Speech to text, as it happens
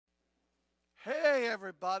Hey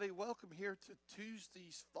everybody, welcome here to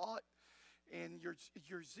Tuesday's Thought. And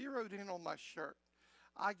you're zeroed in on my shirt.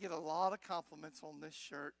 I get a lot of compliments on this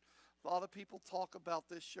shirt. A lot of people talk about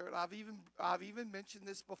this shirt. I've even mentioned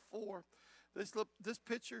this before. This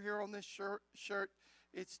picture here on this shirt,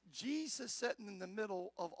 it's Jesus sitting in the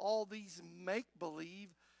middle of all these make-believe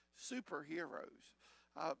superheroes.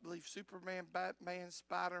 I believe Superman, Batman,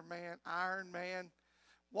 Spider-Man, Iron Man,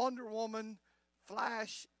 Wonder Woman,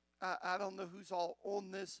 Flash. I don't know who's all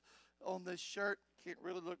on this shirt. Can't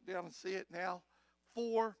really look down and see it now.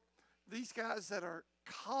 Four, these guys that are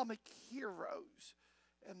comic heroes,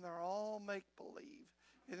 and they're all make believe.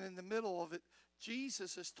 And in the middle of it,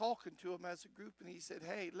 Jesus is talking to them as a group, and he said,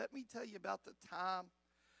 "Hey, let me tell you about the time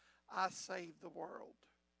I saved the world."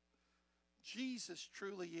 Jesus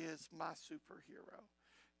truly is my superhero.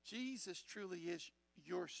 Jesus truly is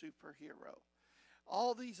your superhero.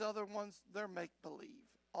 All these other ones, they're make believe.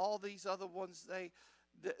 All these other ones,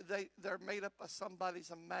 they're made up of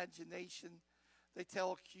somebody's imagination. They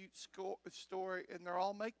tell a cute story, and they're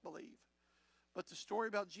all make believe. But the story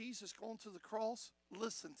about Jesus going to the cross,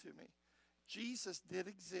 listen to me. Jesus did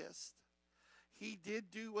exist. He did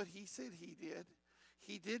do what he said he did.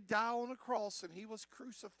 He did die on a cross, and he was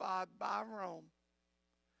crucified by Rome,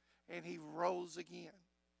 and he rose again.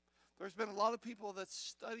 There's been a lot of people that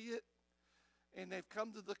study it, and they've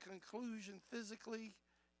come to the conclusion physically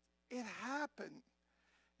it happened.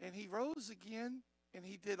 And he rose again, and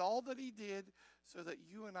he did all that he did so that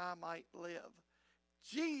you and I might live.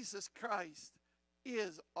 Jesus Christ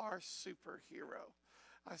is our superhero.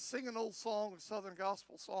 I sing an old song, a Southern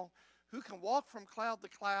gospel song. Who can walk from cloud to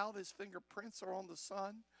cloud? His fingerprints are on the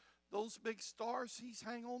sun. Those big stars he's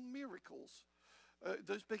hang on miracles.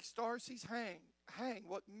 Those big stars he's hang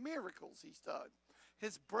what miracles he's done.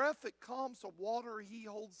 His breath that calms the water, he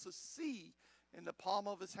holds the sea in the palm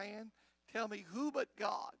of his hand. Tell me who but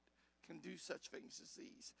God can do such things as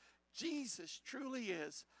these. Jesus truly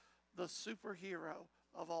is the superhero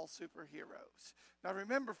of all superheroes. Now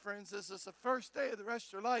remember, friends, this is the first day of the rest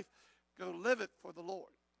of your life. Go live it for the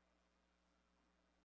Lord.